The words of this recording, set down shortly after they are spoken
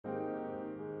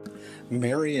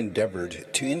Mary endeavored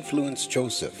to influence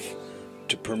Joseph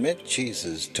to permit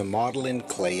Jesus to model in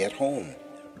clay at home,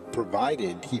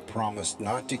 provided he promised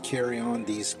not to carry on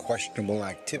these questionable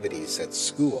activities at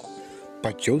school.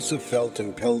 But Joseph felt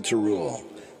impelled to rule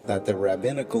that the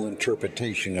rabbinical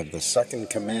interpretation of the second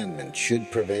commandment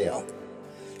should prevail.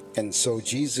 And so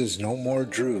Jesus no more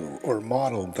drew or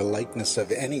modeled the likeness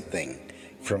of anything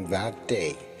from that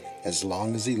day, as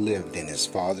long as he lived in his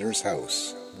Father's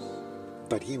house.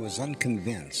 But he was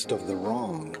unconvinced of the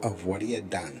wrong of what he had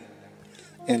done,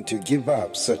 and to give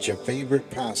up such a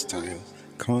favorite pastime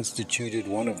constituted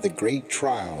one of the great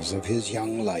trials of his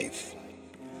young life.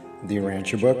 The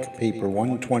URANTIA book, paper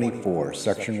 124,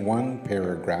 section 1,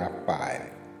 paragraph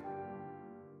 5.